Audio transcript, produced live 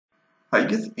I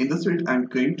guess in this video I'm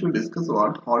going to discuss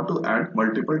about how to add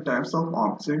multiple types of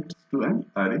objects to an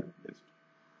array list.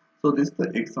 So this is the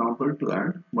example to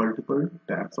add multiple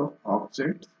types of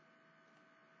objects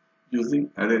using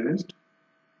ArrayList.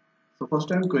 So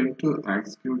first I'm going to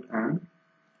execute and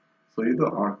show you the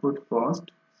output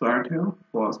first. So right here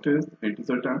first is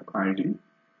integer type ID,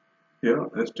 here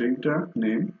a string type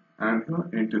name, and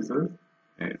here integer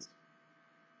age.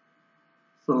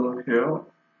 So here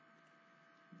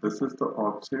this is the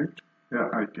object. Here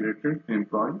I created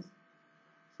employees.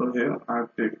 So here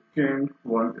I've taken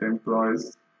one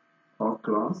employees of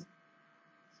class.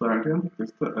 So at here this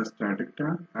is the static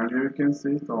tag, and here you can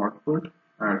see the output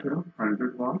at here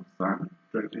 101 and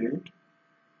 28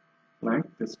 like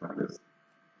this values.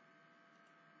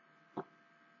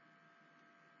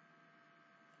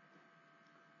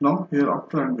 Now here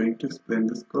after I'm going to explain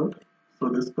this code. So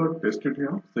this code pasted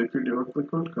here. So if you debug the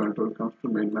code, control comes to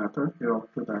main method. Here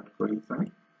after that go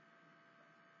inside.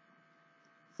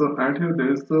 So at here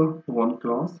there is the one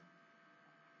class.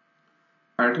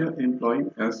 Add here employee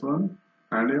S1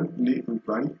 and a new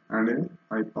employee, and a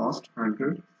I passed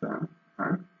 100, Sam,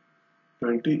 and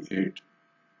 28.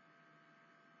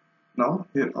 Now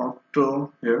here after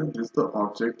here this is the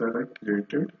object that I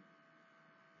created.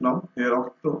 Now here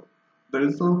after there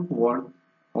is a one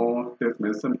or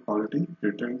definition already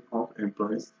written of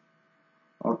employees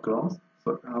or class.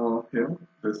 So here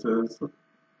this is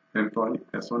employee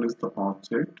S1 is the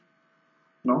object.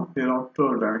 Now here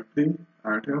after directly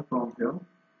add here from here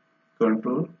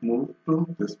control move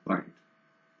to this point.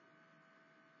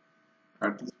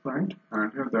 At this point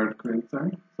and here that go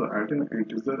inside. So add here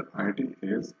integer ID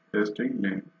is a string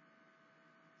name.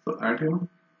 So add here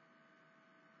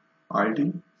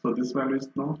ID. So this value is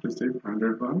now received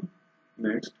 101.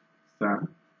 Next Sam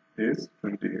is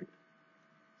 28.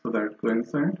 So that go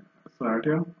inside. So add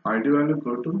here ID value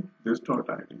go to this dot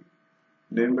ID.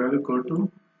 Name value go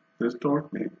to this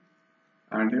dot name.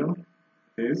 And here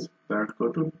is that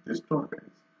go to this dot age.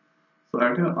 So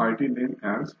add here ID name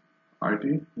as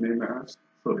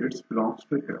so it belongs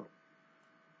to here.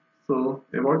 So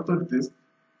about this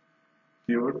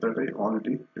keyword that I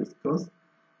already discussed.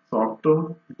 So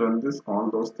after done this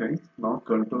all those things, now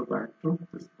control back to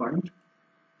this point,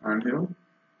 and here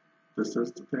this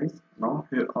is the things. Now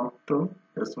here after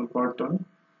S1 part done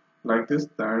like this,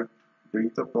 that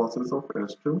brings the process of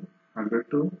S2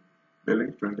 102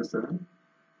 billing 27,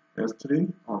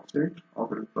 S3 object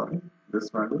of employee this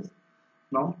values.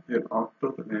 Now here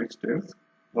after the next is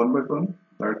one by one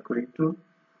that going to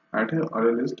add here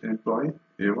array list employee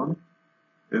A1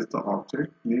 is the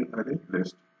object new array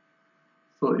list.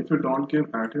 So if you don't give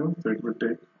add here, so it will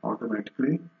take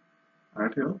automatically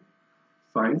add here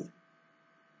size.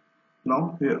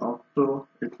 Now here after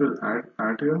it will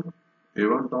add here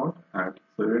A1 dot add.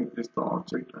 So A1 is the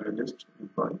object array list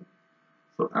employee.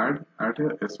 So add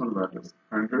here S1 values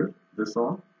 100 this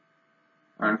all,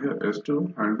 and here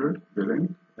S2 100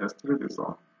 billing, S3 this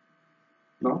all.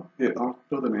 Now here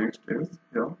after the next is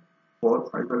here for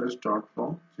I value start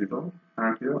from 0,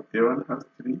 and here A1 has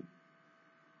 3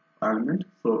 element,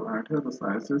 so add here the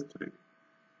size is 3.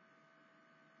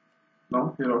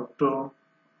 Now here after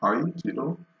I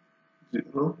 0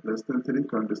 less than 3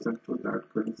 condition to that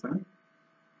go inside.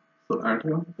 So add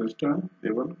here this time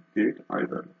A1 get I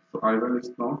value. So I value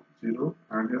is now 0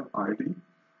 and here ID.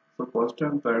 So first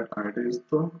time that ID is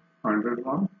the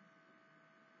 101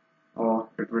 or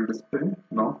it will display.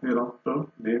 Now hereafter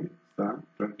name Sam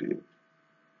 28.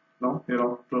 Now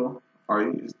hereafter I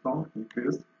is now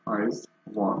increased, I is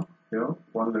 1, here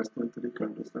 1 less than 3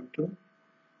 condition 2.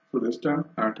 So this time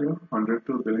add here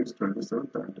 102 billings 27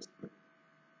 that display.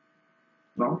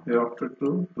 Now hereafter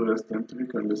 2 less than 3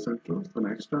 condition 2. So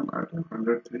next time add here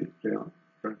 103 here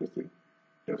 26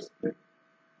 display.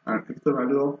 And if the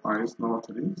value of I is now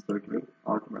 3, so it will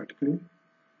automatically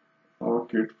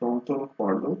get from the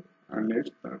for loop and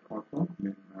next that auto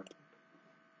main method.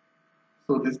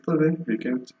 So this is the way we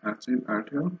can achieve add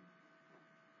here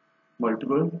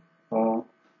multiple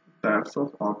types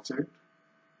of object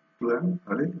to an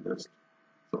array list.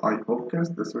 So I hope guys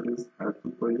this video is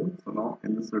helpful for you. So now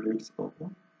in this video it's over.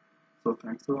 So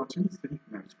thanks for watching. See you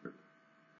next video.